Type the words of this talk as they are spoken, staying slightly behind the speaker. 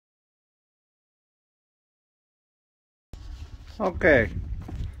Okay,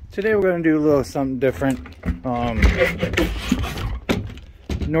 today we're going to do a little something different.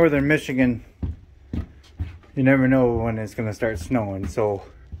 Northern Michigan, you never know when it's going to start snowing, so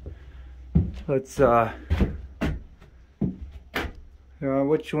let's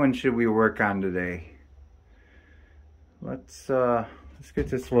which one should we work on today? Let's get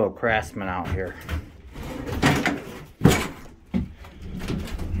this little craftsman out here.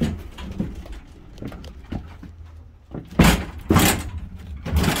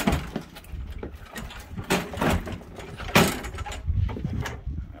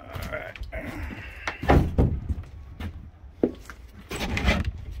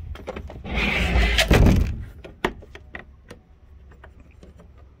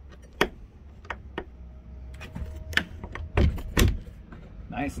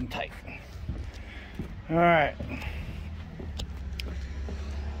 Nice and tight. All right.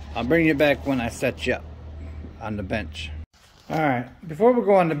 I'll bring you back when I set you up on the bench. All right. Before we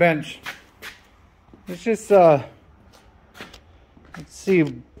go on the bench, let's just let's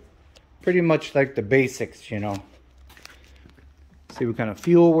see pretty much like the basics, you know. See what kind of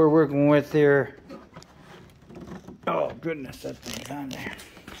fuel we're working with here. Oh goodness, that thing's on there.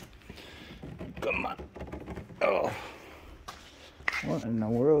 Come on. Oh. What in the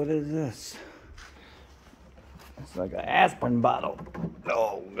world is this? It's like an aspirin bottle.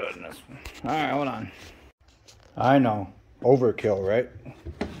 Oh, goodness. All right, hold on. I know. Overkill, right?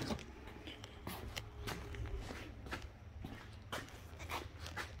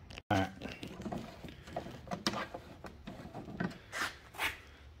 All right.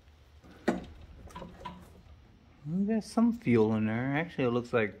 There's some fuel in there. Actually, it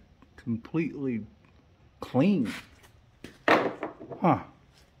looks like completely clean. Huh.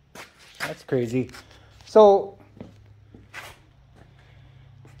 That's crazy. So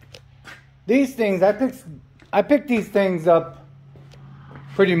these things, I picked these things up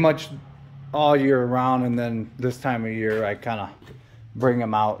pretty much all year round, and then this time of year I kind of bring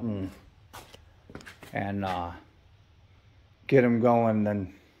them out and get them going,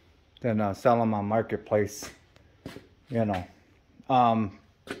 then sell them on Marketplace, you know.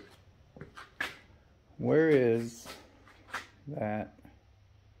 Where is that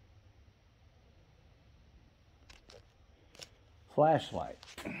flashlight?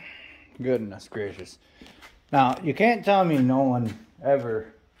 Goodness gracious. Now you can't tell me no one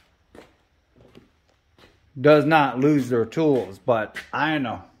ever does not lose their tools, but I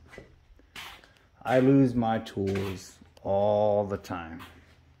know I lose my tools all the time.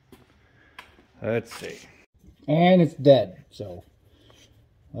 Let's see. And it's dead, so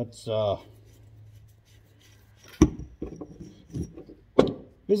let's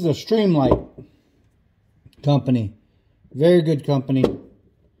this is a Streamlight company. Very good company.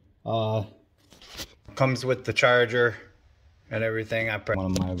 Comes with the charger and everything. I one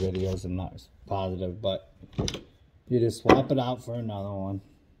of my videos, I'm not positive, but you just swap it out for another one,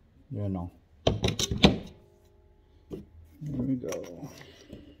 you know. There we go.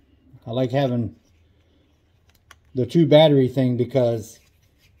 I like having the 2 battery thing because,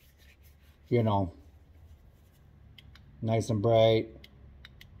 you know, nice and bright.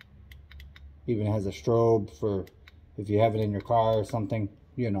 Even has a strobe for if you have it in your car or something,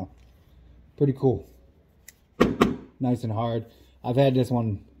 you know. Pretty cool. Nice and hard. I've had this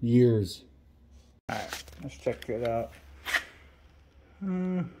one years. Alright, let's check it out.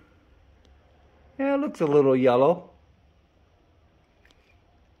 Yeah, it looks a little yellow.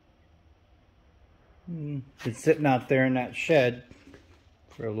 It's sitting out there in that shed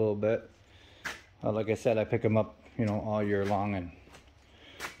for a little bit. Like I said, I pick them up, you know, all year long, and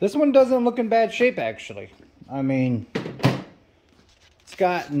this one doesn't look in bad shape, actually. I mean, it's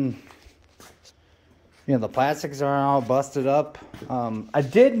gotten, you know, the plastics are all busted up. I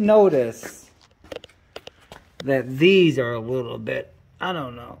did notice that these are a little bit, I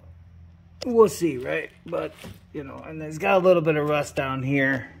don't know. We'll see, right? But, you know, and it's got a little bit of rust down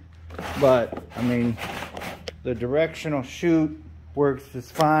here. But, I mean, the directional chute works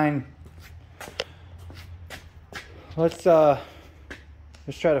just fine. Let's try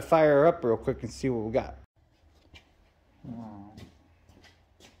to fire her up real quick and see what we got. What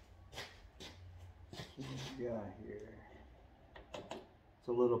we got here? It's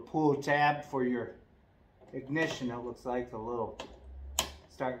a little pull tab for your ignition. It looks like a little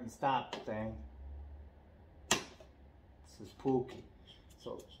start and stop thing. This is pull key.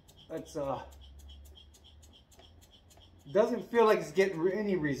 So let's doesn't feel like it's getting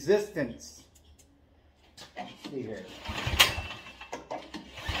any resistance. Let's see here.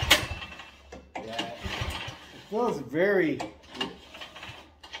 Yeah, it feels very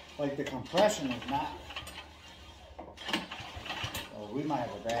like the compression is not Oh, we might have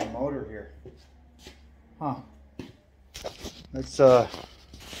a bad motor here. Huh. Let's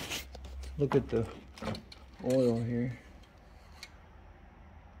look at the oil here.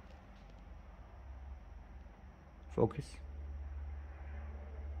 Focus.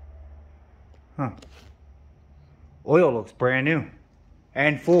 Huh. Oil looks brand new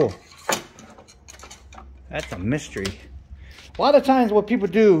and full. That's a mystery. A lot of times what people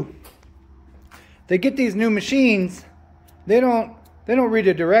do, they get these new machines, they don't read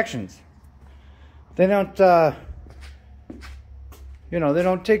the directions. They don't you know, they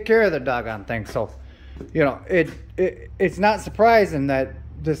don't take care of the doggone thing. So, you know, it's not surprising that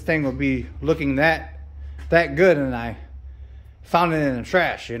this thing will be looking that good, and I found it in the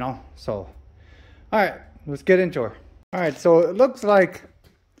trash, you know. So, all right, let's get into her. All right, so it looks like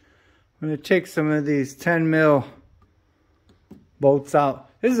I'm gonna take some of these 10 mil bolts out.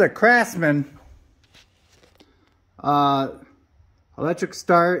 This is a Craftsman electric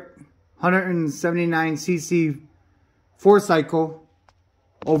start 179cc 4-cycle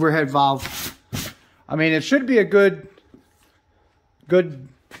overhead valve. I mean, it should be a good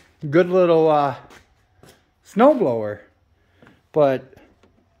little snowblower, but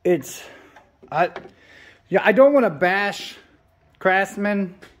it's I don't want to bash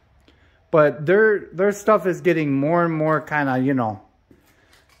Craftsman, but their stuff is getting more and more kind of, you know,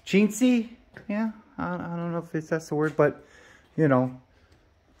 chintzy. Yeah, I don't know if that's the word, but you know.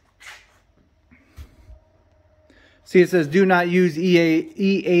 See, it says do not use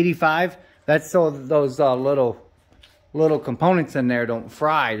E85. That's so those little components in there don't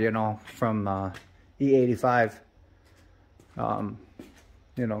fry, you know, from E85.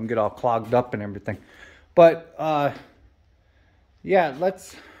 You know, and get all clogged up and everything. But yeah,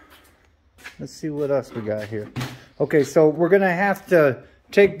 let's see what else we got here. Okay, so we're gonna have to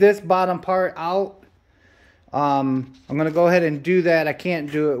take this bottom part out. I'm gonna go ahead and do that. I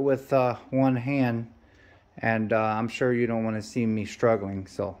can't do it with one hand, and I'm sure you don't want to see me struggling.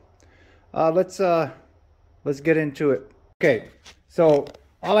 So let's get into it. Okay, so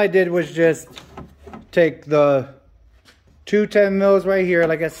all I did was just take the two 10 mils right here,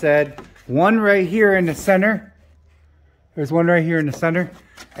 like I said, one right here in the center. There's one right here in the center,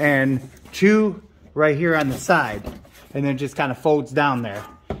 and two right here on the side, and then just kind of folds down there.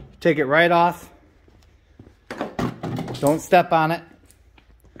 Take it right off. Don't step on it.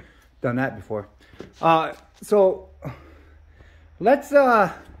 Done that before. So let's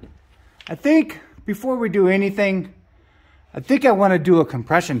I think before we do anything, I think I want to do a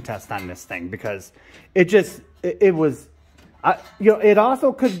compression test on this thing, because it was you know, it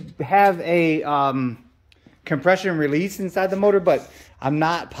also could have a compression release inside the motor, but I'm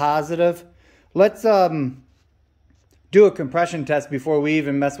not positive. Let's do a compression test before we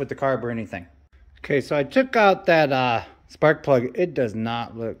even mess with the carb or anything. Okay, so I took out that spark plug. It does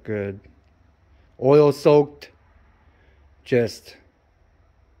not look good. Oil soaked, just,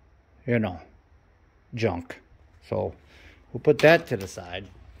 you know, junk. So we'll put that to the side.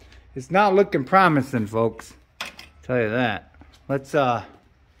 It's not looking promising, folks. I'll tell you that. Let's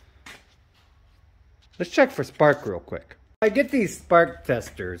check for spark real quick. I get these spark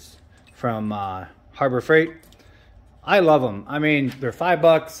testers from Harbor Freight. I love them. I mean, they're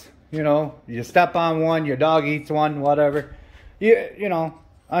 $5. You know, you step on one, your dog eats one, whatever. You know,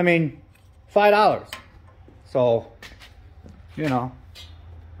 I mean, $5. So, you know,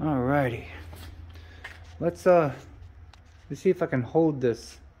 alrighty. Let's see if I can hold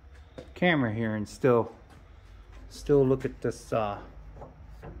this camera here and still look at this. Hold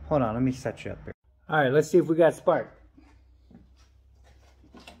on, let me set you up here. All right, let's see if we got spark.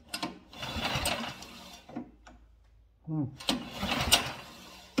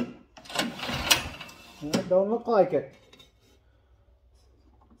 That don't look like it.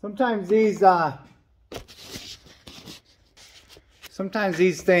 Sometimes these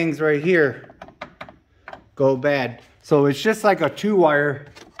things right here go bad. So it's just like a 2-wire.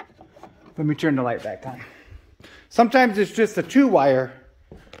 Let me turn the light back on. Sometimes it's just a 2-wire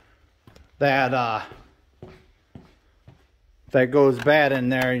that goes bad in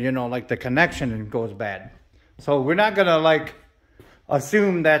there, you know, like the connection goes bad. So we're not gonna like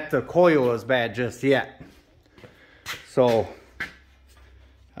assume that the coil is bad just yet. So,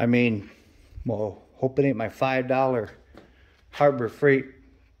 I mean, well, hope it ain't my $5 Harbor Freight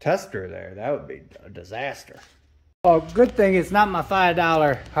tester there. That would be a disaster. Oh, good thing it's not my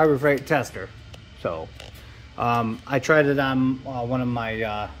 $5 Harbor Freight tester. So, I tried it on one of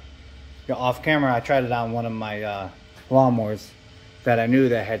my, off camera, I tried it on one of my lawnmowers that I knew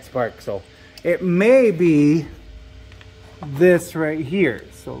that had spark. So, it may be this right here.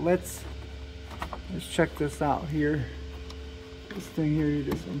 So let's check this out here. This thing here, you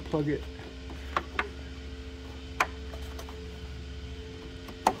just unplug it.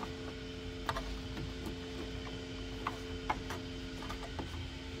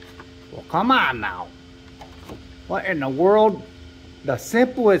 Well, come on now. What in the world? The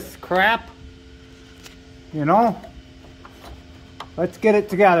simplest crap, you know? Let's get it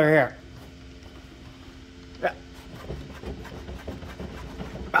together here. Yeah.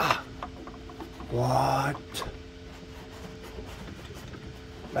 Ah. What?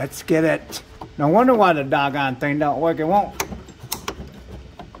 Let's get it. No wonder why the doggone thing don't work. It won't.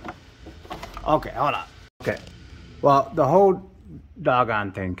 Okay, hold on. Okay. Well, the whole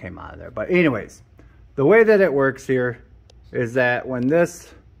doggone thing came out of there. But anyways, the way that it works here is that when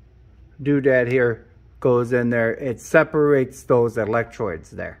this doodad here goes in there, it separates those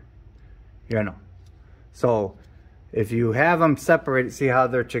electrodes there, you know. So if you have them separated, see how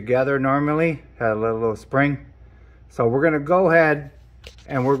they're together normally, had a little spring. So we're going to go ahead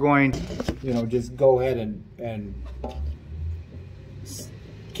and we're going, you know, just go ahead and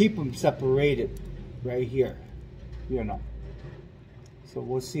keep them separated right here, you know. So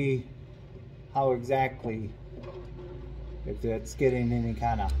we'll see how exactly, if it's getting any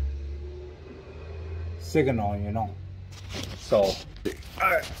kind of signal, you know. So, all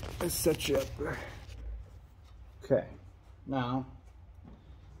right, let's set you up there. Okay, now.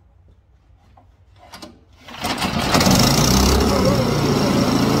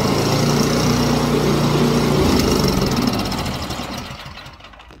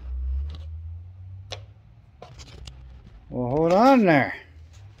 Well, hold on there,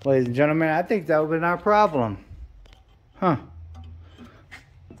 ladies and gentlemen. I think that would have been our problem. Huh.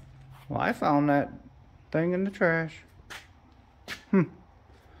 Well, I found that thing in the trash.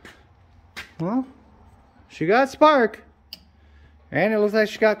 Well, she got spark. And it looks like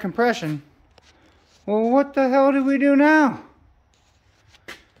she got compression. Well, what the hell do we do now?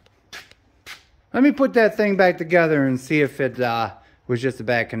 Let me put that thing back together and see if it was just a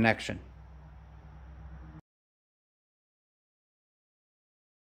bad connection.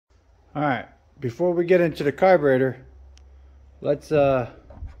 Alright, before we get into the carburetor, let's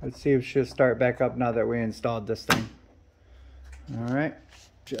see if she'll start back up now that we installed this thing. Alright,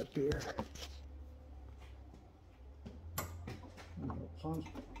 up here.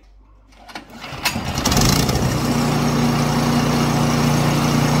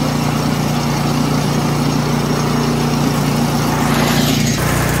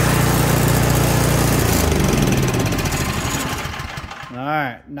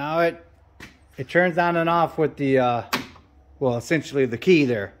 Alright, now it turns on and off with the well, essentially the key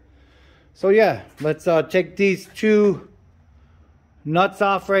there. So yeah, let's take these two nuts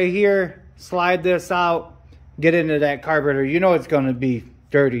off right here, slide this out, get into that carburetor. You know it's going to be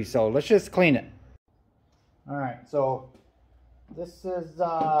dirty, so let's just clean it. Alright, so this is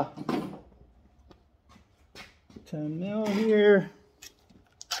 10 mil here.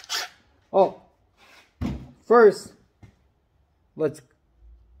 Oh, first let's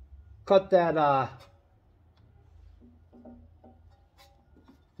cut that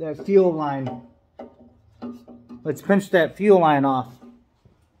fuel line. Let's pinch that fuel line off.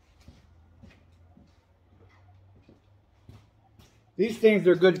 These things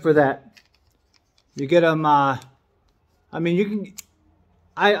are good for that. You get them, I mean, you can,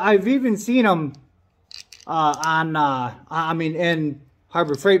 I've even seen them in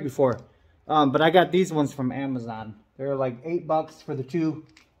Harbor Freight before. But I got these ones from Amazon. They're like $8 for the two.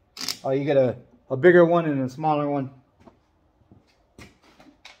 You get a bigger one and a smaller one.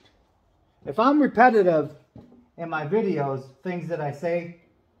 If I'm repetitive in my videos, things that I say,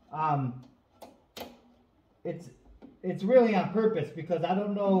 it's really on purpose, because I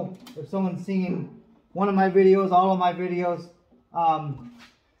don't know if someone's seen one of my videos, all of my videos.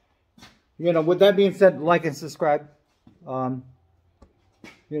 You know, with that being said, like and subscribe. You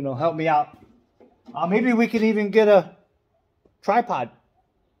know, help me out. Maybe we can even get a tripod.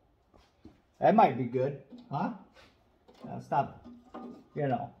 That might be good, huh? Stop, you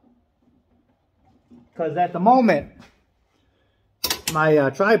know. Because at the moment, my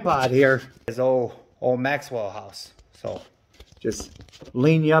tripod here is old Maxwell House. So just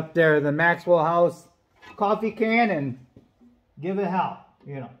lean you up there, the Maxwell House coffee can, and give it hell,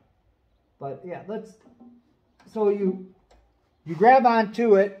 you know. But yeah, so you grab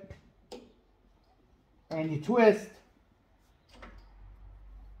onto it and you twist.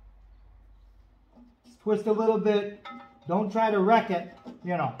 Just twist a little bit. Don't try to wreck it,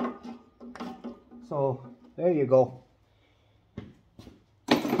 you know. So there you go.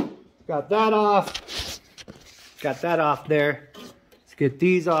 Got that off. Got that off there. Let's get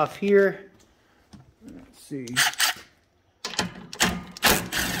these off here. Let's see.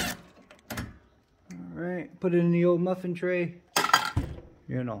 right, put it in the old muffin tray.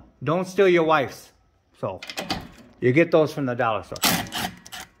 You know, don't steal your wife's. So, you get those from the dollar store.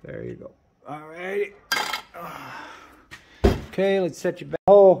 There you go. All right. Okay, let's set you back.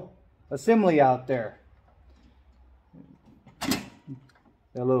 Whole assembly out there.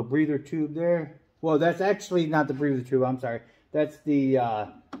 That little breather tube there. Well, that's actually not the breather tube. I'm sorry. That's the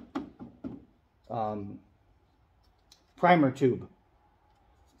primer tube.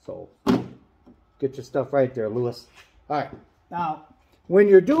 So, get your stuff right there, Lewis. All right. Now, when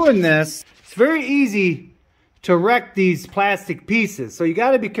you're doing this, it's very easy to wreck these plastic pieces. So you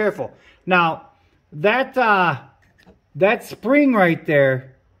got to be careful. Now, that spring right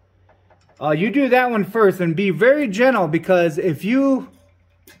there, you do that one first and be very gentle, because if you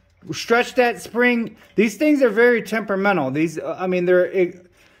stretch that spring, these things are very temperamental. These, I mean, they're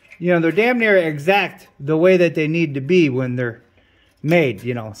damn near exact the way that they need to be when they're made,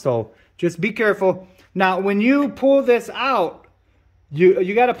 you know. So just be careful. Now, when you pull this out,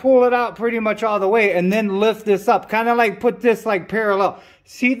 you got to pull it out pretty much all the way and then lift this up. Kind of like put this like parallel.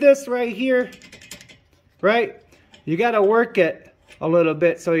 See this right here? Right? You got to work it a little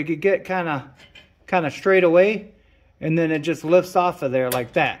bit so you could get kind of straight away, and then it just lifts off of there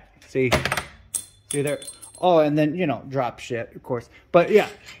like that. See there? Oh, and then, you know, drop shit, of course. But yeah,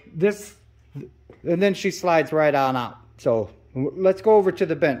 this, and then she slides right on out. So let's go over to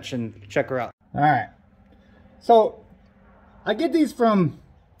the bench and check her out. All right. So I get these from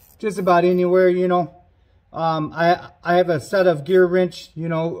just about anywhere, you know. I have a set of Gear Wrench, you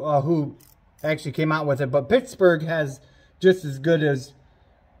know, who actually came out with it, but Pittsburgh has just as good as,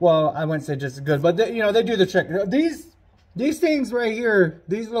 well, I wouldn't say just as good, but they, you know, they do the trick. These things right here,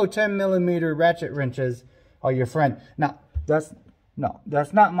 these little 10mm ratchet wrenches are your friend. Now, that's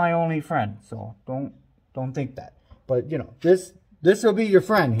not my only friend, so don't think that. But you know, this will be your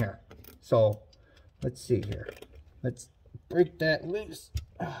friend here. So let's see here. Let's break that loose.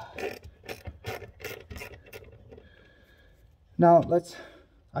 Now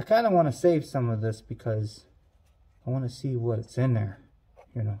I kind of want to save some of this because I want to see what's in there,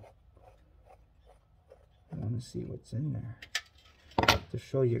 you know. I want to see what's in there to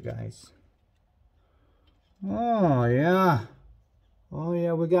show you guys. Oh yeah,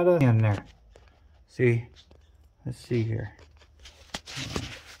 we got a in there. See, let's see here.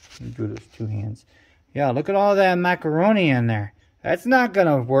 Let me do this two hands. Yeah, look at all that macaroni in there. That's not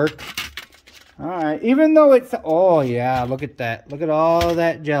gonna work. All right, even though it's, oh yeah, look at that. Look at all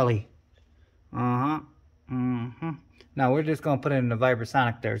that jelly. Now we're just gonna put it in the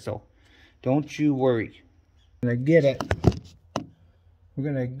Vibrasonic there, so don't you worry. We're gonna get it. We're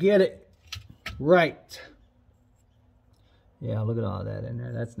gonna get it right. Yeah, look at all that in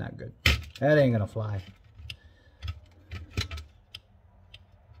there. That's not good. That ain't gonna fly.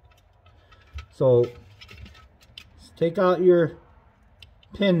 So take out your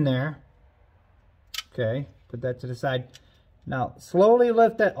pin there. Okay, put that to the side. Now slowly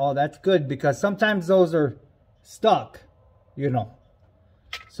lift that. Oh, that's good, because sometimes those are stuck, you know.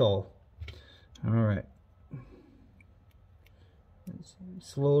 So, all right.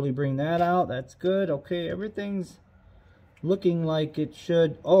 Slowly bring that out. That's good. Okay, everything's looking like it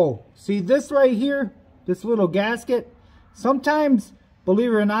should. Oh, see this right here, this little gasket, sometimes,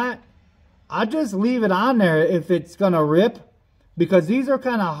 believe it or not, I just leave it on there if it's gonna rip, because these are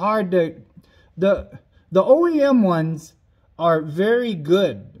kind of hard to, the OEM ones are very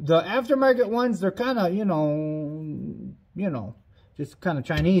good. The aftermarket ones, they're kind of, you know, just kind of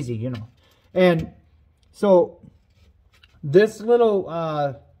Chinesey, you know. And so this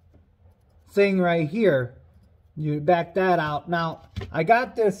little thing right here, you back that out. Now, I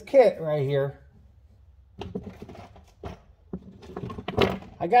got this kit right here.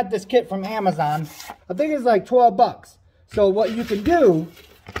 I got this kit from Amazon. I think it's like 12 bucks. So what you can do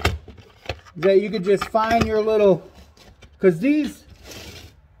is that you could just find your little, because these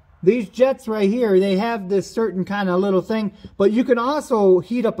jets right here, they have this certain kind of little thing, but you can also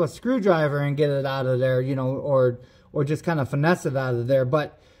heat up a screwdriver and get it out of there, you know, or just kind of finesse it out of there.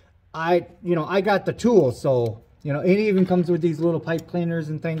 But I got the tool, so, you know, it even comes with these little pipe cleaners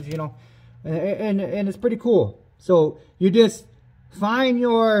and things, you know, and it's pretty cool. So you just find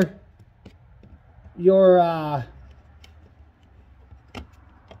your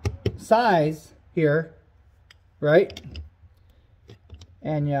size here, right?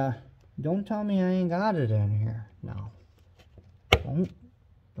 And don't tell me I ain't got it in here. No,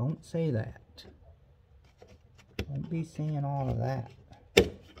 don't say that. Don't be saying all of that.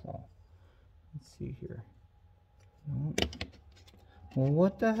 So let's see here. No. Well,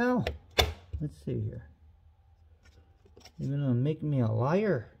 what the hell? Let's see here. You're gonna make me a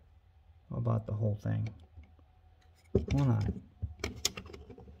liar about the whole thing. Hold on.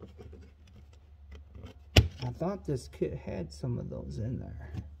 I thought this kit had some of those in there.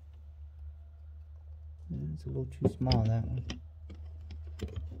 It's a little too small, that one.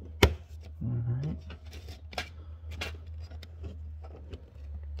 Alright.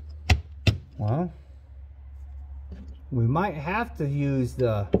 Well, we might have to use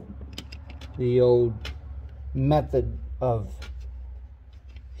the old method of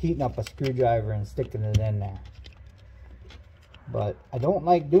heating up a screwdriver and sticking it in there. But I don't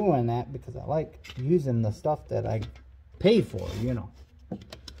like doing that because I like using the stuff that I pay for, you know.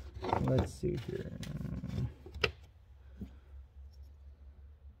 Let's see here.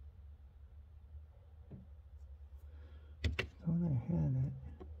 Thought I had it.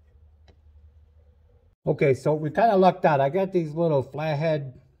 Okay, so we kind of lucked out. I got these little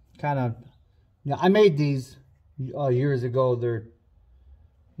flathead kind of, yeah, I made these years ago. They're,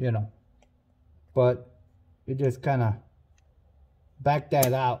 you know, but it just kind of back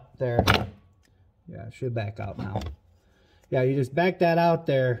that out there. Yeah, it should back out now. Yeah, you just back that out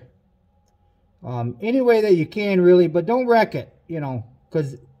there any way that you can, really, but don't wreck it, you know,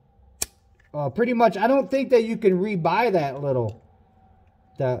 because pretty much I don't think that you can rebuy that little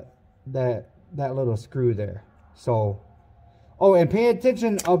that little screw there. So, oh, and pay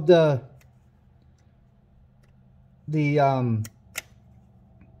attention of the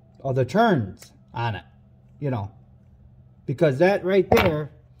turns on it, you know. Because that right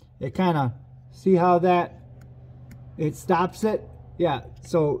there, it kind of, see how that, it stops it? Yeah,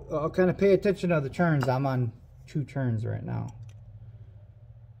 so kind of pay attention to the turns. I'm on 2 turns right now.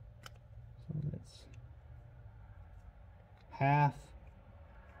 So that's half.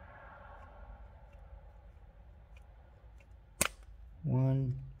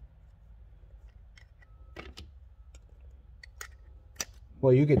 One.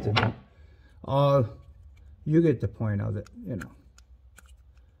 Well, you get the point of it, you know.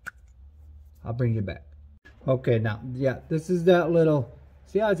 I'll bring you back. Okay, now, yeah, this is that little,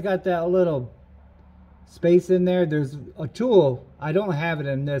 see how it's got that little space in there? There's a tool. I don't have it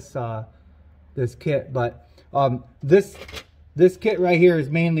in this this kit, but this kit right here is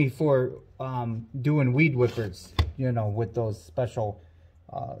mainly for doing weed whippers, you know, with those special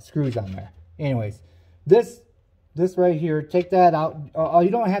screws on there. Anyways, this right here, take that out. You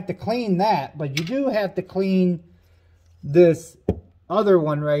don't have to clean that, but you do have to clean this other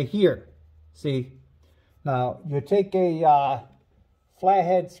one right here. See? Now, you take a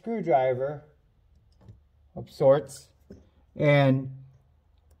flathead screwdriver of sorts, and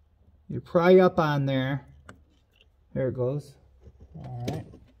you pry up on there. There it goes. All right.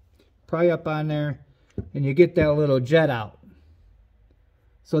 Pry up on there, and you get that little jet out.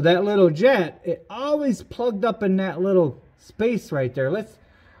 So that little jet, it always plugged up in that little space right there.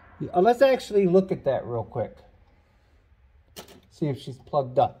 Let's actually look at that real quick. See if she's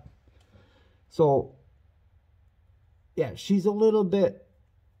plugged up. So, yeah, she's a little bit,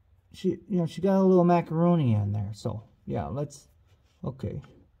 she got a little macaroni in there. So, yeah, okay.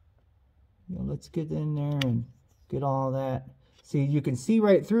 You know, let's get in there and get all that. See, you can see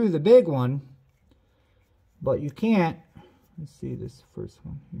right through the big one, but you can't. Let's see this first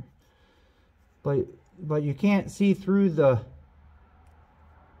one here. But you can't see through the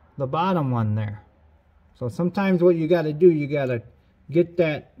bottom one there. So sometimes what you got to do, you got to get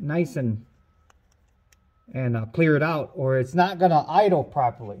that nice and clear it out, or it's not going to idle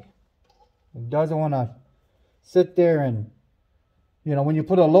properly. It doesn't want to sit there and, you know, when you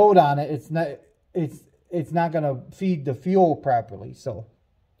put a load on it, it's not going to feed the fuel properly. So,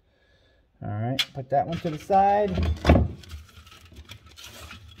 all right, put that one to the side.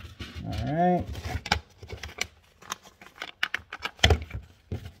 All right.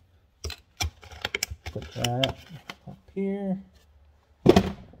 Put that up here. All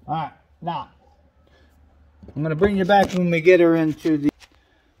right, now I'm gonna bring you back when we get her into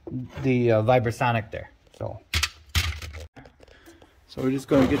the vibrasonic there. So we're just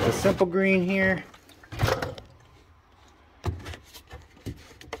gonna get the simple green here.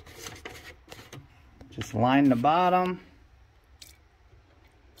 Just line the bottom.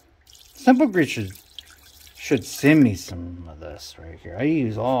 Simple green should send me some of this right here. I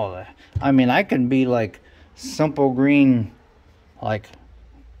use all that. I mean, I can be like simple green, like,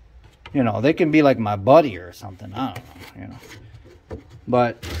 you know, they can be like my buddy or something. I don't know, you know.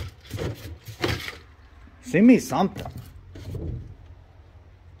 But send me something.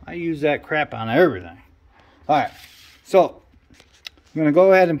 I use that crap on everything. All right, so I'm gonna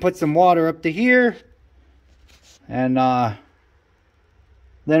go ahead and put some water up to here, and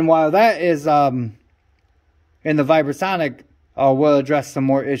then while that is in the vibrasonic, we'll address some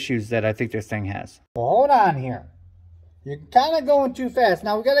more issues that I think this thing has. Well, hold on here. You're kind of going too fast.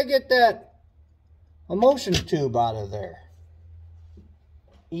 Now we got to get that emulsion tube out of there.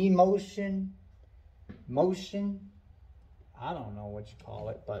 Motion. I don't know what you call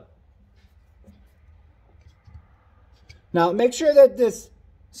it, but. Now make sure that this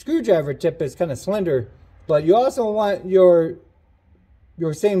screwdriver tip is kind of slender, but you also want your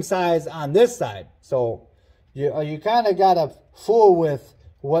same size on this side. So you kind of got to fool with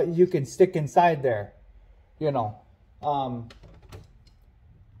what you can stick inside there, you know.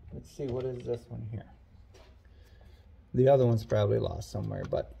 Let's see, what is this one here? The other one's probably lost somewhere,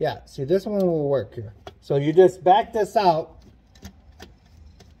 but yeah, see, this one will work here. So you just back this out.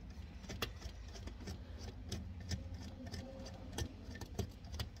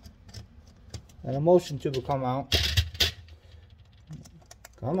 And a motion tube will come out.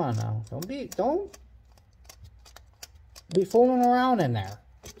 Come on now. Don't be fooling around in there.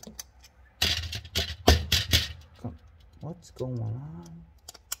 What's going on?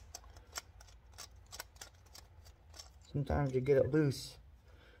 Sometimes you get it loose.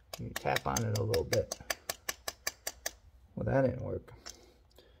 You tap on it a little bit. Well, that didn't work.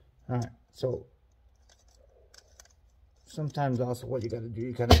 Alright, so sometimes also what you gotta do,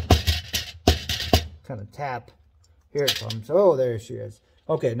 you kind of tap. Here it comes. Oh, there she is.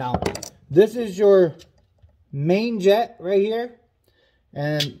 Okay, now this is your main jet right here,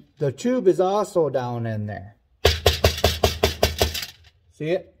 and the tube is also down in there.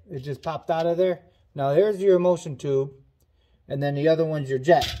 See it? It just popped out of there. Now there's your emulsion tube, and then the other one's your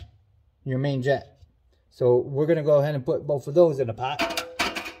jet, your main jet. So we're gonna go ahead and put both of those in a pot.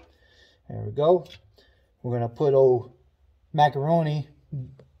 There we go. We're gonna put old macaroni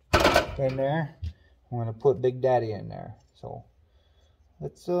in there. I'm gonna put Big Daddy in there. So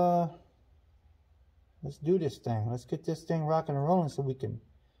let's do this thing. Let's get this thing rocking and rolling so we can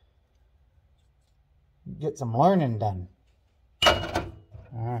get some learning done.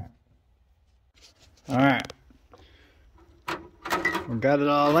 Alright. Alright. We got it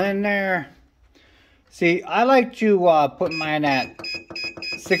all in there. See, I like to put mine at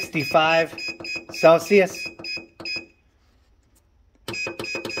 65 Celsius.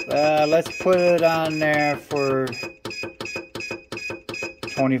 Let's put it on there for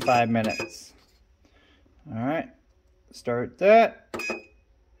 25 minutes. Alright, start that.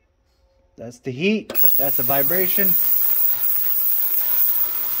 That's the heat, that's the vibration.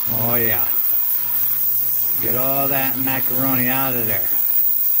 Oh yeah. Get all that macaroni out of there.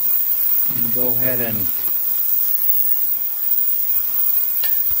 And go ahead and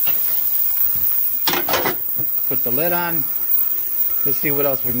put the lid on. Let's see what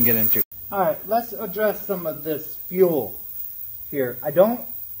else we can get into. Alright, let's address some of this fuel here. I don't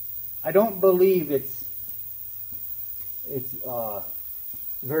believe it's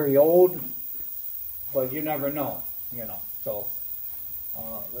very old, but you never know, you know. So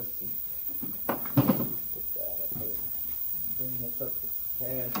let's see. Put that up here. Bring this up to the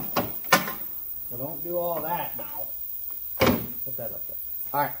pad. So don't do all that now. Put that up there.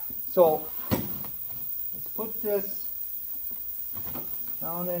 Alright, so let's put this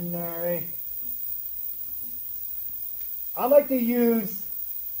down in there. I like to use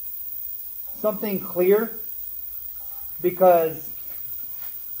something clear because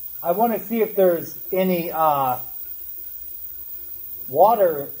I want to see if there's any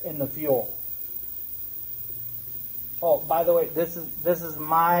water in the fuel. Oh, by the way, this is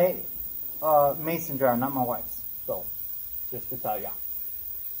my mason jar, not my wife's. So, just to tell ya,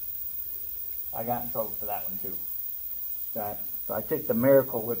 I got in trouble for that one too. So I take the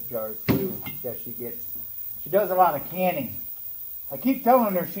Miracle Whip jars too that she gets. She does a lot of canning. I keep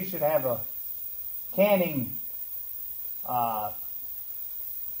telling her she should have a canning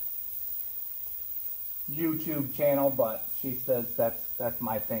YouTube channel, but she says that's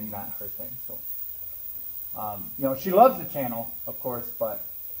my thing, not her thing. So, you know, she loves the channel, of course, but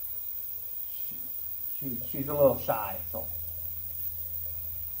she's a little shy. So,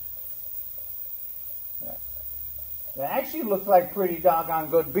 yeah. It actually looks like pretty doggone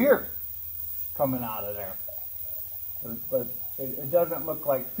good beer coming out of there, but it doesn't look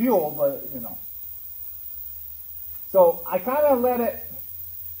like fuel, but you know. So I kind of let it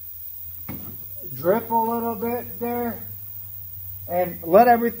drip a little bit there and let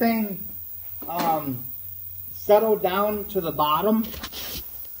everything settle down to the bottom,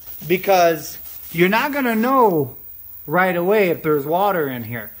 because you're not going to know right away if there's water in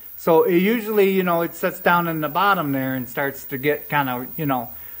here. So it usually, you know, it sets down in the bottom there and starts to get kind of, you know,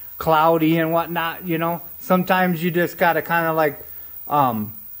 cloudy and whatnot, you know. Sometimes you just got to kind of like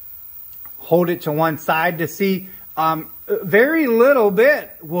hold it to one side to see. Very little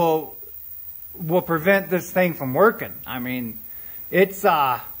bit will will prevent this thing from working. I mean, it's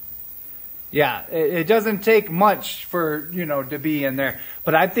yeah, it doesn't take much for, you know, to be in there.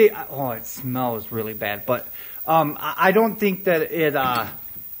 But I think, oh, it smells really bad. But I don't think that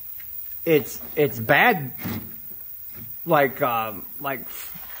it's bad, like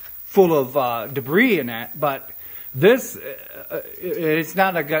full of debris in it. But this, it's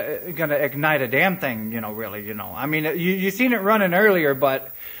not gonna ignite a damn thing, you know, really, you know. I mean, you seen it running earlier,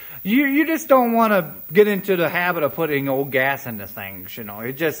 but you just don't want to get into the habit of putting old gas into things, you know.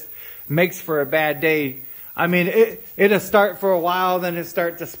 It just makes for a bad day. I mean, it'll start for a while, then it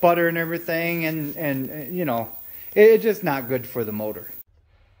start to sputter and everything, and you know, it's just not good for the motor.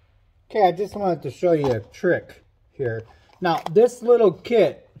 Okay, I just wanted to show you a trick here. Now, this little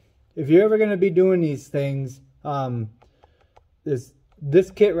kit, if you're ever going to be doing these things, this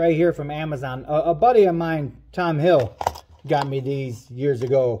kit right here from Amazon, a buddy of mine, Tom Hill, got me these years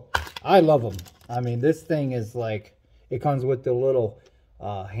ago. I love them. I mean, this thing is like, it comes with the little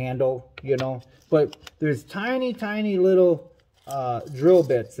handle, you know, but there's tiny little drill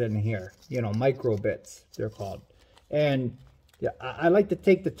bits in here, you know, micro bits they're called. And yeah, I like to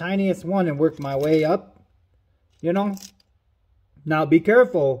take the tiniest one and work my way up, you know. Now be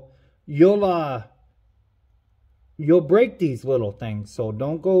careful, you'll break these little things, so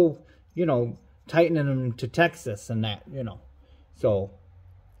don't go, you know, tightening them to Texas and that, you know. So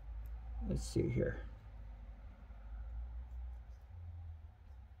let's see here.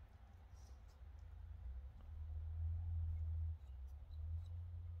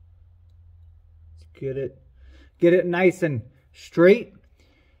 Get it nice and straight,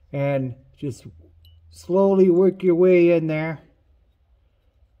 and just slowly work your way in there.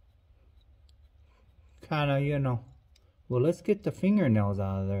 Kind of, you know. Well, let's get the fingernails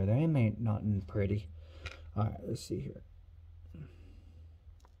out of there. They ain't nothing pretty. All right, let's see here.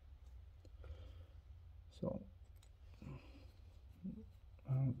 So,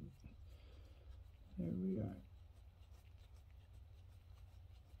 there we are.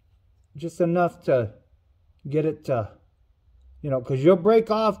 Just enough to get it to, you know, because you'll break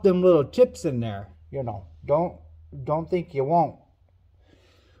off them little tips in there, you know. Don't think you won't.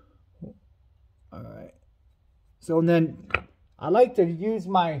 All right. So then I like to use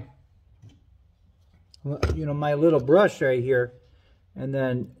my, you know, my little brush right here, and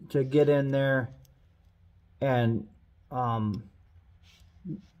then to get in there, and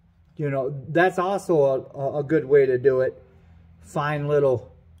you know, that's also a good way to do it. Fine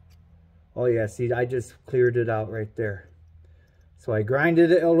little, oh yeah, see, I just cleared it out right there. So I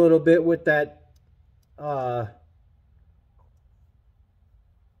grinded it a little bit with that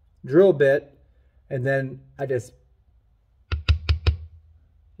drill bit, and then I just,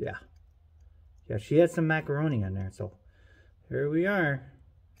 yeah, she had some macaroni in there. So here we are.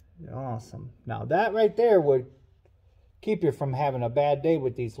 Awesome. Now that right there would keep you from having a bad day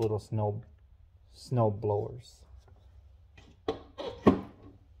with these little snow blowers.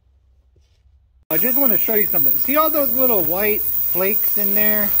 I just want to show you something. See all those little white flakes in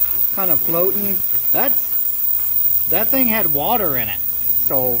there kind of floating? That thing had water in it.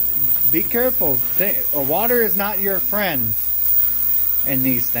 So be careful. Water is not your friend in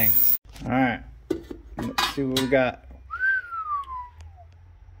these things. All right. Let's see what we got.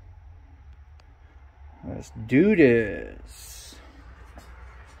 Let's do this.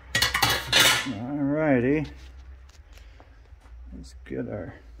 All righty. Let's get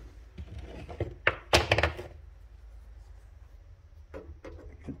our...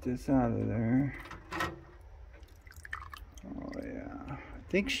 Get this out of there. Oh yeah. I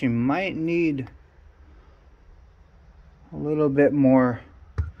think she might need a little bit more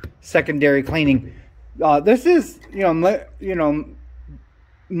secondary cleaning. This is, you know,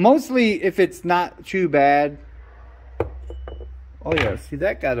 mostly if it's not too bad. Oh yeah, see,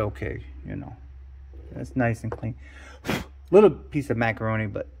 that got okay, you know. That's nice and clean. Little piece of macaroni,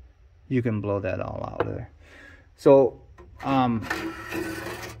 but you can blow that all out of there. So,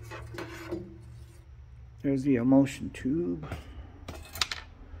 there's the emulsion tube.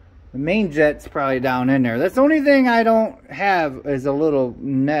 The main jet's probably down in there. That's the only thing I don't have is a little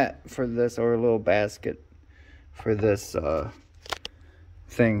net for this, or a little basket for this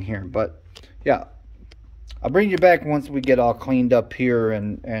thing here. But yeah, I'll bring you back once we get all cleaned up here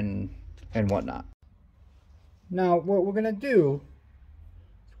and whatnot. Now what we're gonna do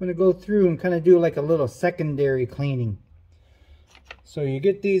is we're gonna go through and kind of do like a little secondary cleaning. So you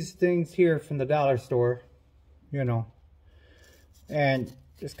get these things here from the dollar store, you know, and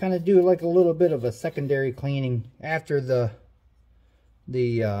just kind of do like a little bit of a secondary cleaning after the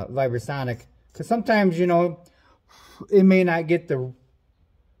Vibrasonic, because sometimes, you know, it may not get the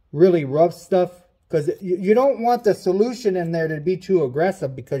really rough stuff, because you don't want the solution in there to be too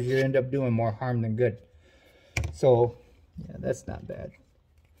aggressive, because you end up doing more harm than good. So yeah, that's not bad.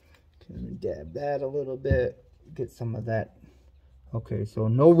 Let me dab that a little bit, get some of that. Okay, so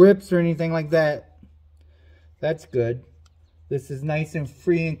no rips or anything like that. That's good. This is nice and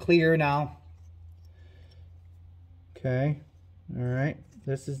free and clear now. Okay, all right.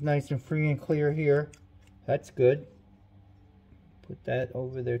 This is nice and free and clear here. That's good. Put that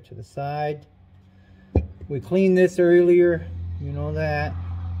over there to the side. We cleaned this earlier, you know that.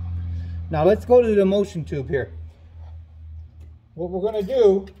 Now let's go to the motion tube here. What we're going to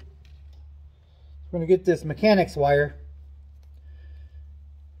do, we're going to get this mechanics wire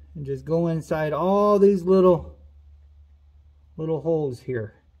and just go inside all these little holes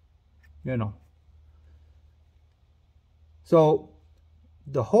here, you know. So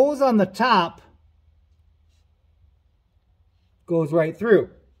the hose on the top goes right through.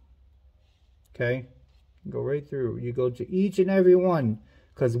 Okay, go right through. You go to each and every one,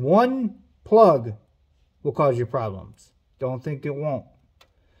 because one plug will cause you problems. Don't think it won't.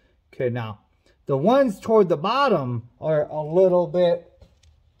 Okay, now the ones toward the bottom are a little bit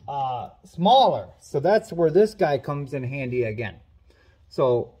smaller, so that's where this guy comes in handy again.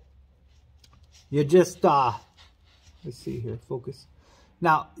 So you just let's see here, focus.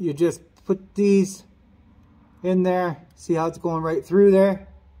 Now you just put these in there. See how it's going right through there?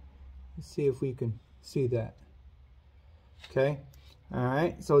 Let's see if we can see that. Okay, all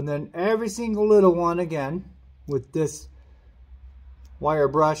right. So then every single little one again with this wire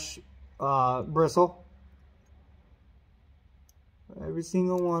brush bristle. Every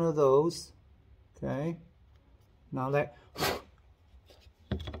single one of those. Okay. Now that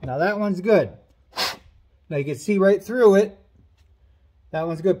one's good. Now you can see right through it. That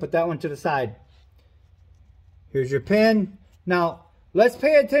one's good. Put that one to the side. Here's your pin. Now let's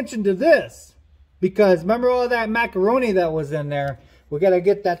pay attention to this, because remember all that macaroni that was in there? We got to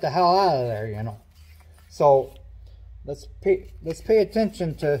get that the hell out of there, you know. So let's pay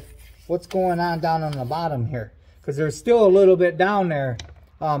attention to what's going on down on the bottom here, because there's still a little bit down there.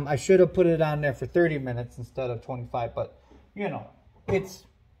 I should have put it on there for 30 minutes instead of 25, but you know, it's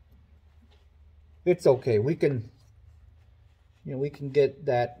okay. We can, you know, we can get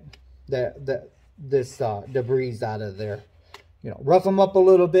this debris out of there. You know, rough them up a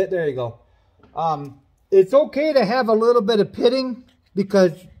little bit. There you go. It's okay to have a little bit of pitting,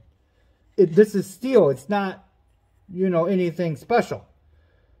 because this is steel. It's not, you know, anything special.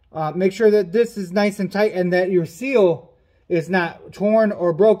 Make sure that this is nice and tight and that your seal is not torn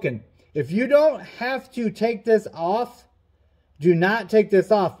or broken. If you don't have to take this off, do not take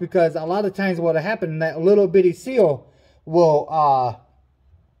this off, because a lot of times what will happen, that little bitty seal will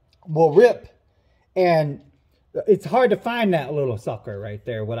rip, and it's hard to find that little sucker right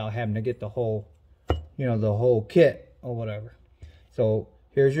there without having to get the whole, you know, the whole kit or whatever. So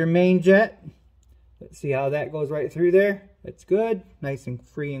here's your main jet. Let's see how that goes right through there. That's good. Nice and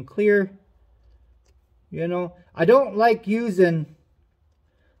free and clear. You know, I don't like using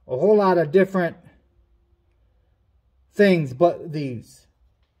a whole lot of different things but these,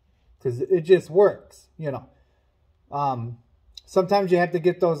 because it just works, you know. Sometimes you have to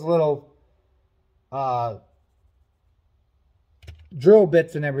get those little drill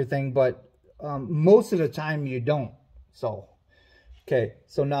bits and everything, but most of the time you don't. So okay,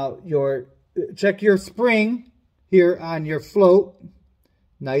 so now check your spring here on your float,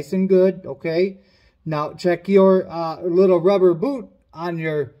 nice and good. Okay, now check your little rubber boot on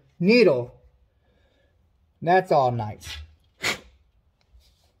your needle. That's all nice.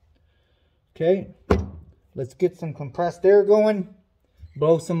 Okay, let's get some compressed air going.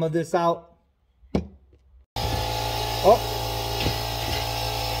 Blow some of this out. Oh,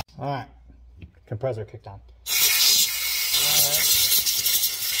 all right, compressor kicked on.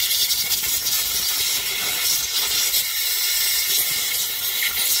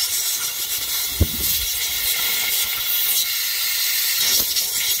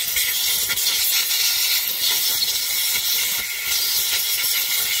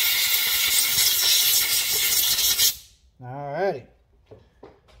 Alrighty,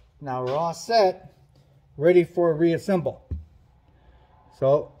 now we're all set, ready for reassemble.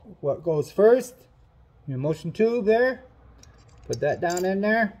 So what goes first? Your motion tube there. Put that down in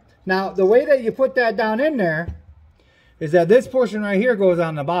there. Now the way that you put that down in there is that this portion right here goes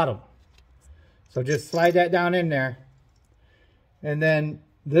on the bottom. So just slide that down in there. And then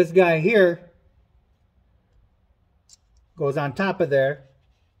this guy here goes on top of there.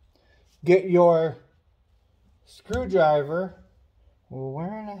 Get your screwdriver. Well,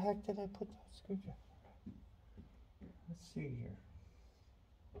 where in the heck did I put that screwdriver? Let's see here.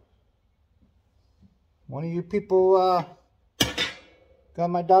 One of you people got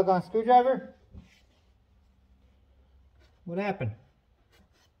my doggone screwdriver? What happened?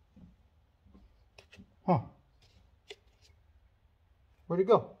 Huh. Where'd it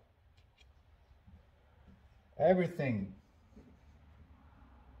go? Everything.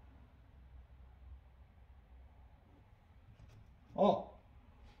 Oh.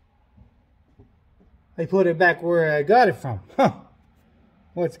 I put it back where I got it from. Huh.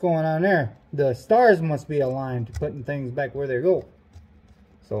 What's going on there? The stars must be aligned, putting things back where they go.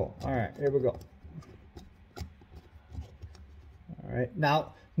 So, alright, here we go. Alright,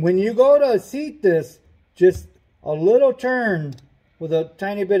 now, when you go to seat this, just a little turn with a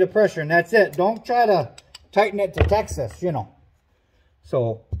tiny bit of pressure, and that's it. Don't try to tighten it to Texas, you know.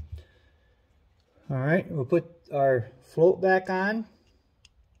 So, alright, we'll put our float back on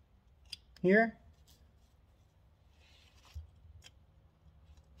here.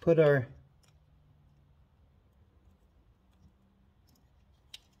 Put our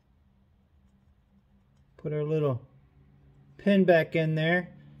little pin back in there.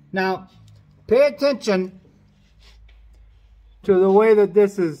 Now, pay attention to the way that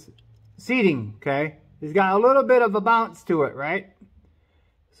this is seating, okay? It's got a little bit of a bounce to it, right?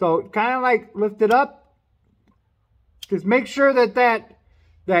 So, kind of like lift it up. Just make sure that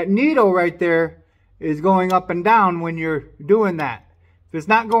that needle right there is going up and down when you're doing that. If it's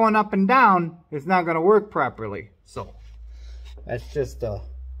not going up and down, it's not going to work properly. So, that's just a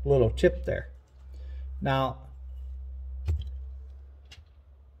little tip there. Now,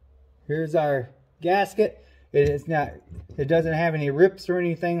 here's our gasket. It doesn't have any rips or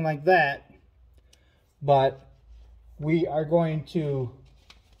anything like that. But we are going to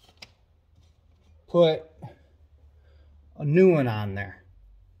put a new one on there.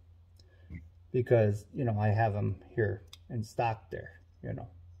 Because, you know, I have them here in stock there. You know,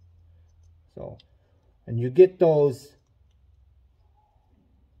 so, and you get those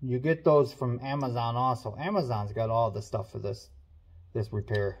from Amazon also. Amazon's got all the stuff for this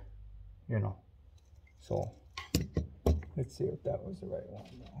repair, you know. So let's see if that was the right one.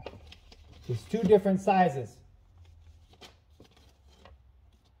 No. There's two different sizes.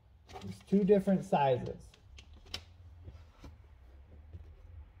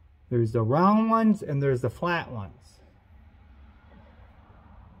 There's the round ones and there's the flat ones.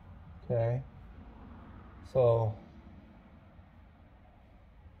 Okay, so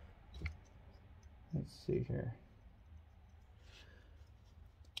let's see here.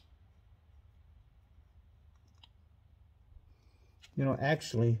 You know,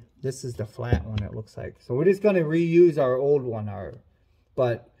 actually, this is the flat one, it looks like. So we're just going to reuse our old one.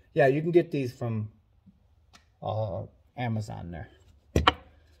 But yeah, you can get these from Amazon there.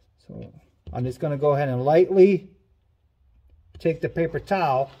 So I'm just going to go ahead and lightly take the paper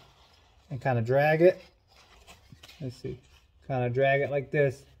towel and kind of drag it. Let's see. Kind of drag it like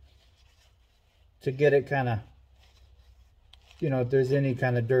this to get it kind of, you know, if there's any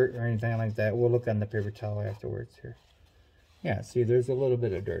kind of dirt or anything like that. We'll look on the paper towel afterwards here. Yeah, see, there's a little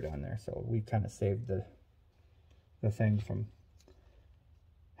bit of dirt on there. So we kind of saved the thing from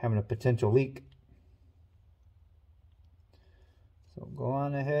having a potential leak. So go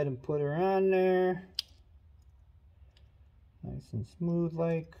on ahead and put her on there. Nice and smooth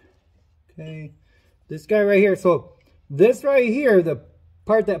like. Okay, this guy right here. So this right here, the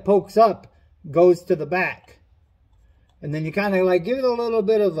part that pokes up goes to the back. And then you kind of like give it a little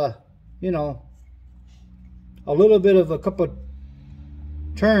bit of a, you know, a couple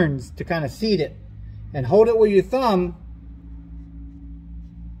turns to kind of seat it. And hold it with your thumb.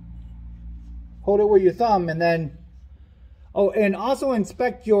 Hold it with your thumb and then, oh, and also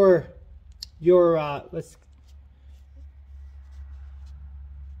inspect your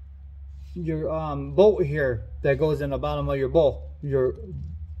bolt here that goes in the bottom of your bowl. Your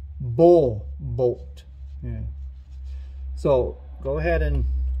bowl bolt. Yeah. So go ahead and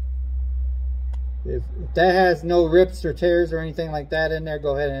if that has no rips or tears or anything like that in there,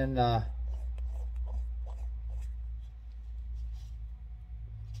 go ahead and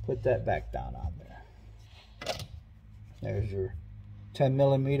put that back down on there. There's your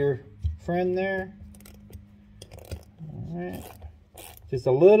 10mm friend there. All right. Just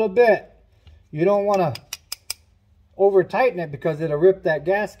a little bit. You don't want to over tighten it because it'll rip that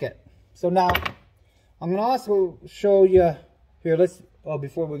gasket. So now I'm going to also show you here. Let's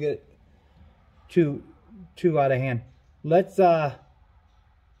before we get too out of hand, let's see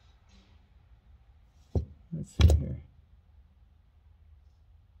here.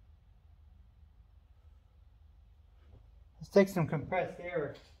 Let's take some compressed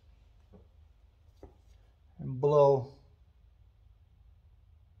air and blow.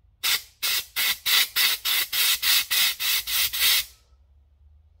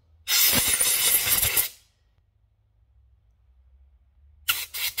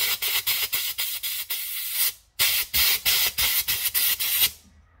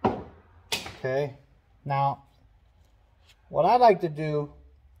 Okay, now what I like to do,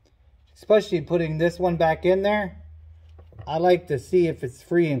 especially putting this one back in there, I like to see if it's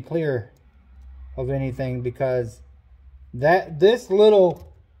free and clear of anything, because this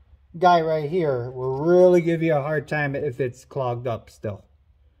little guy right here will really give you a hard time if it's clogged up still.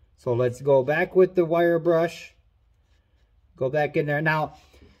 So let's go back with the wire brush. Go back in there. Now,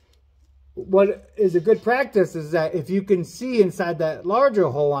 what is a good practice is that if you can see inside that larger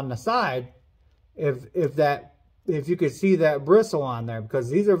hole on the side, if you could see that bristle on there, because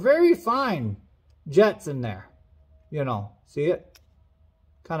these are very fine jets in there. You know, see it?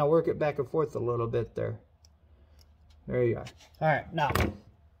 Kind of work it back and forth a little bit there. There you are. All right, now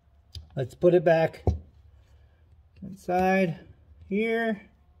let's put it back inside here.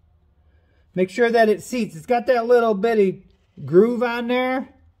 Make sure that it seats. It's got that little bitty groove on there.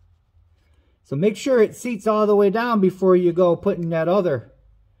 So make sure it seats all the way down before you go putting that other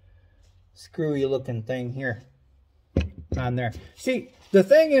screwy looking thing here on there. See, the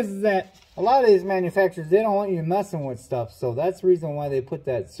thing is that a lot of these manufacturers, they don't want you messing with stuff. So that's the reason why they put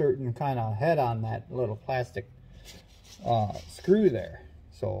that certain kind of head on that little plastic screw there.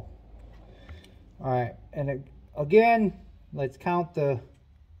 So, all right. And again, let's count the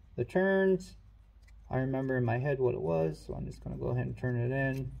turns. I remember in my head what it was, so I'm just going to go ahead and turn it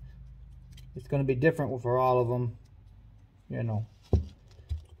in. It's going to be different for all of them, you know.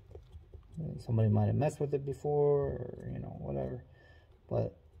 Somebody might have messed with it before, or, you know, whatever.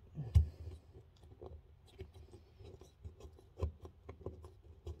 But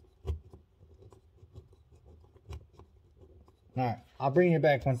all right, I'll bring you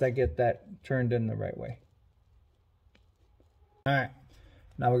back once I get that turned in the right way. All right,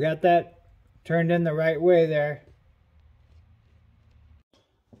 now we got that turned in the right way there.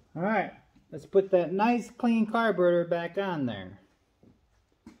 All right, let's put that nice clean carburetor back on there.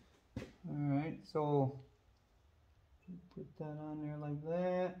 All right, so put that on there like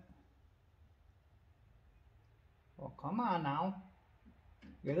that. Well, come on now.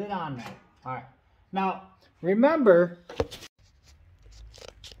 Get it on there. All right. Now, remember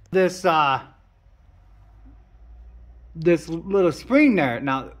this this little spring there.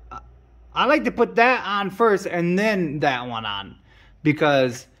 Now, I like to put that on first and then that one on,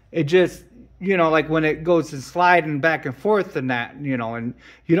 because it just, you know, like when it goes to sliding back and forth and that, you know, and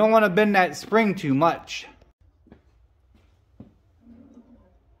you don't want to bend that spring too much.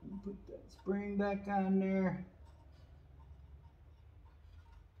 Put that spring back on there.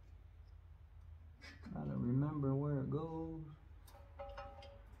 Gotta remember where it goes.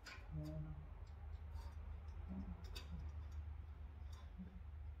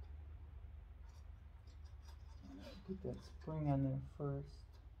 Put that spring on there first.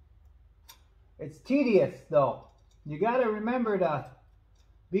 It's tedious though. You gotta remember to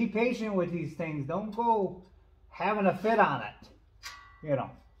be patient with these things. Don't go having a fit on it, you know,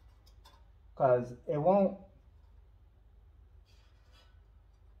 because it won't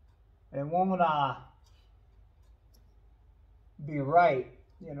be right.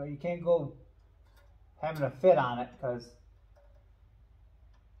 You know, you can't go having a fit on it, because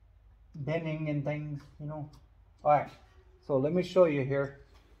bending and things, you know. All right, so let me show you here.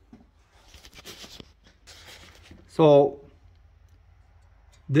 So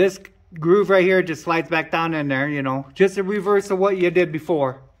this groove right here just slides back down in there, you know, just a reverse of what you did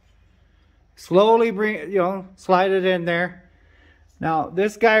before. Slowly bring, you know, slide it in there. Now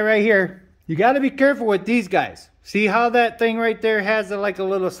this guy right here, you got to be careful with these guys. See how that thing right there has like a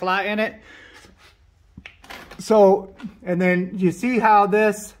little slot in it? So, and then you see how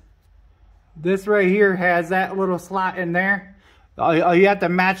this right here has that little slot in there? You have to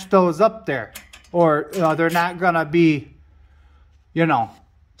match those up there, or they're not gonna be, you know,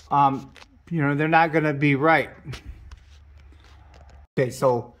 they're not gonna be right. Okay,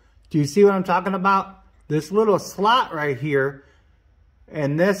 so do you see what I'm talking about? This little slot right here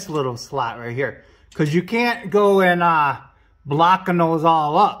and this little slot right here, because you can't go and blocking those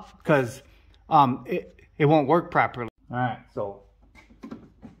all up, because it won't work properly. All right, so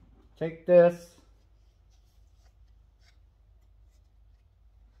take this.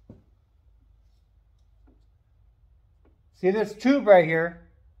 See this tube right here?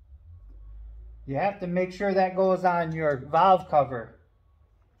 You have to make sure that goes on your valve cover.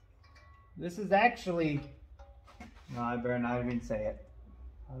 This is actually, no, I better not even say it.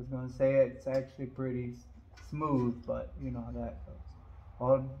 I was going to say it's actually pretty smooth, but you know how that goes.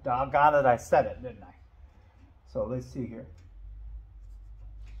 Well, doggone it, I said it, didn't I? So let's see here.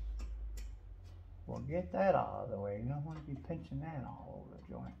 Well, get that out of the way. You don't want to be pinching that all over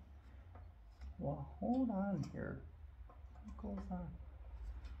the joint. Well, hold on here. What goes on?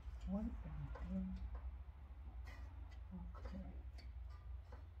 What?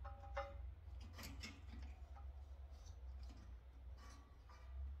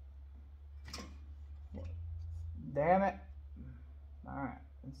 Damn it. Alright,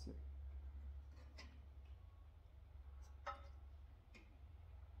 let's see.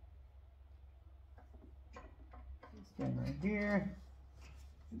 This thing right here.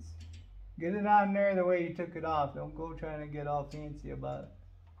 Just get it on there the way you took it off. Don't go trying to get all fancy about it.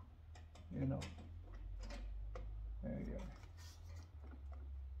 You know. There you go.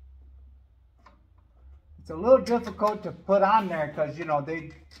 It's a little difficult to put on there because they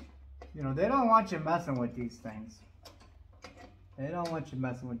don't want you messing with these things. They don't want you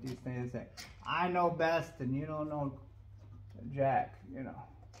messing with these things. They say, I know best and you don't know jack,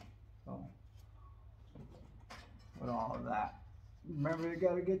 So, with all of that. Remember, you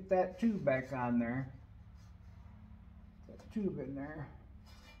got to get that tube back on there. That tube in there.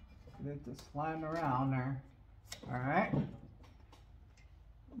 Get it to slime around there. Alright.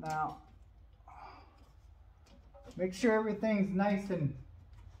 Now, make sure everything's nice and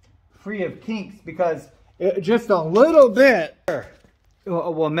free of kinks because just a little bit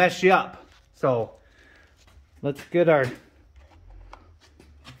will mess you up. So let's get our,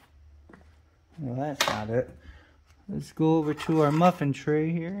 well, that's not it. Let's go over to our muffin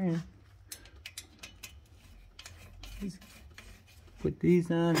tray here and just put these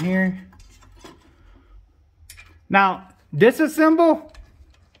on here. Now, disassemble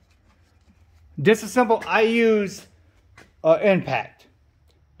I use impact,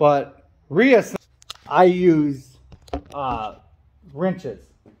 but reassemble I use wrenches,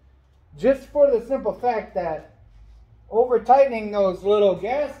 just for the simple fact that over tightening those little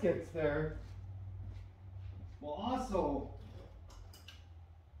gaskets there will also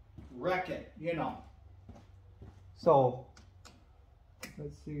wreck it, So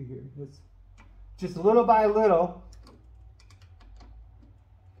let's see here. Let's just little by little.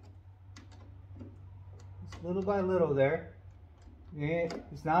 Just little by little there. Yeah,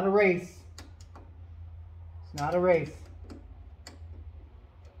 it's not a race. It's not a race.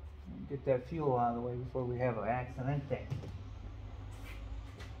 Get that fuel out of the way before we have an accident there.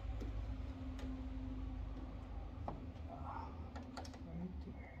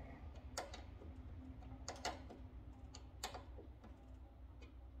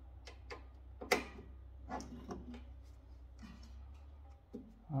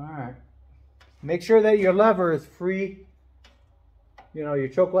 Alright. Make sure that your lever is free. Your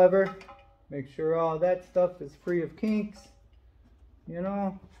choke lever. Make sure all that stuff is free of kinks.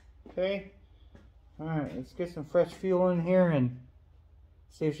 Okay. Alright, let's get some fresh fuel in here and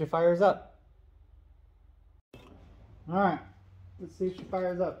see if she fires up. Alright, let's see if she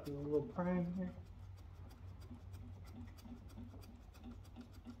fires up. Do a little prime here.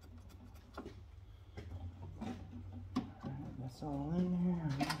 Alright, that's all in here.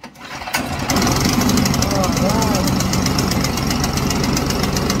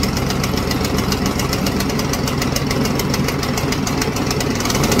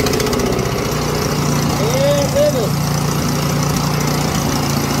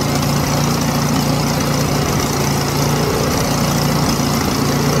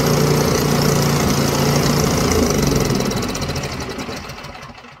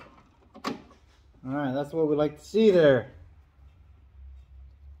 Alright. That's what we like to see there.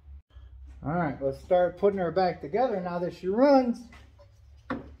 Alright, let's start putting her back together now that she runs.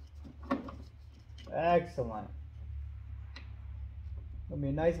 Excellent. It'll be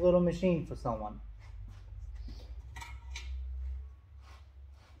a nice little machine for someone.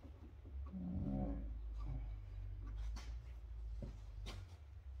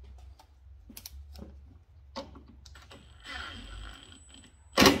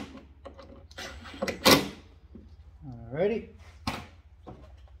 Ready?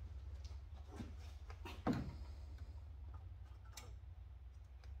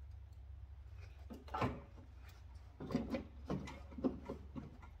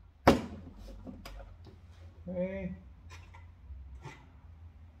 Okay.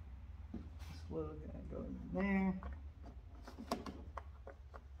 This little guy goes in there.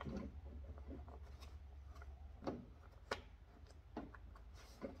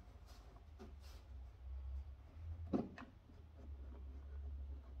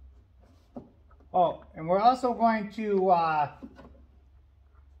 Oh, and we're also going to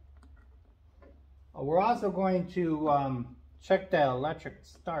check the electric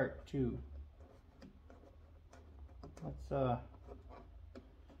start too.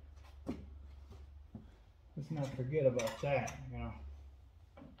 Let's not forget about that,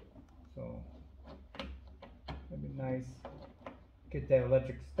 So it'd be nice get that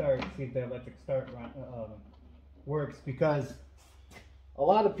electric start, see if that electric start works, because a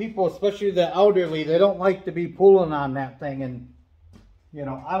lot of people, especially the elderly, they don't like to be pulling on that thing. And you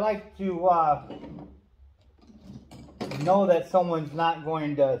know, I like to know that someone's not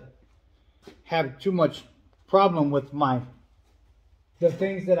going to have too much problem with the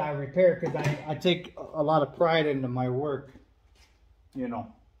things that I repair, because I take a lot of pride into my work, you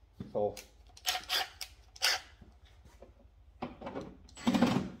know. So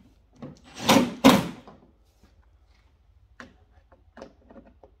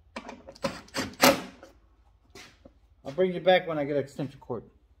I'll bring you back when I get an extension cord.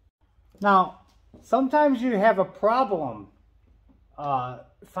 Now, sometimes you have a problem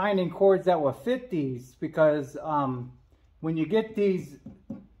finding cords that will fit these, because when you get these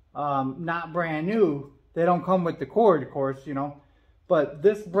not brand new, they don't come with the cord, of course, you know. But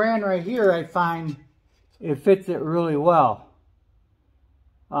this brand right here, I find it fits it really well.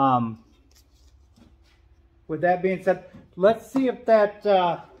 With that being said, let's see if that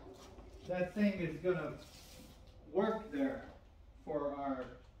that thing is gonna work there for our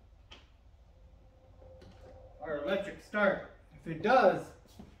electric start. If it does,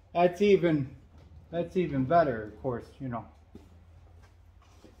 that's even better, of course, you know.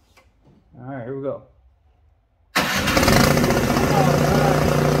 All right, here we go. All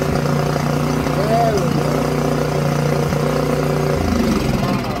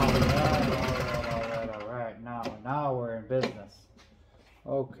right. Now we're in business.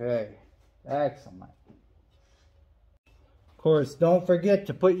 Okay, excellent. Of course, don't forget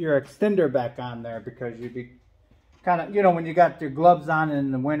to put your extender back on there, because you'd be kind of, you know, when you got your gloves on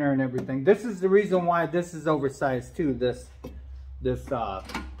in the winter and everything. This is the reason why this is oversized too. This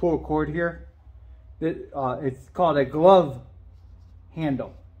pull cord here, it's called a glove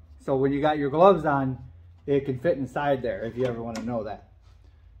handle. So when you got your gloves on, it can fit inside there, if you ever want to know that.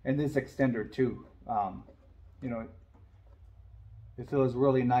 And this extender too, you know, it feels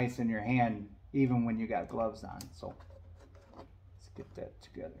really nice in your hand even when you got gloves on. So let's get that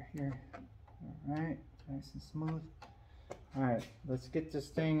together here. All right, nice and smooth. All right, let's get this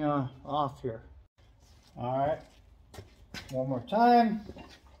thing off here. All right, one more time.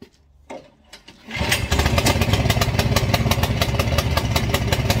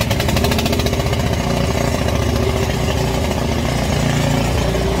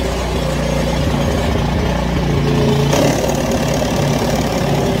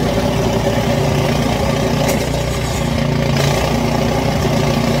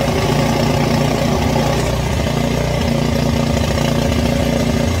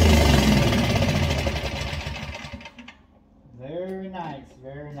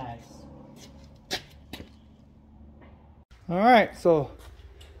 Very nice. All right, so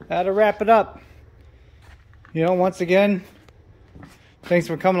that'll wrap it up. You know, once again, thanks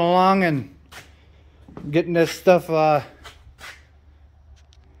for coming along and getting this stuff,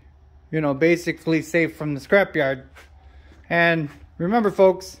 you know, basically safe from the scrapyard. And remember,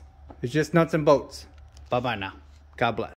 folks, it's just nuts and bolts. Bye-bye now. God bless.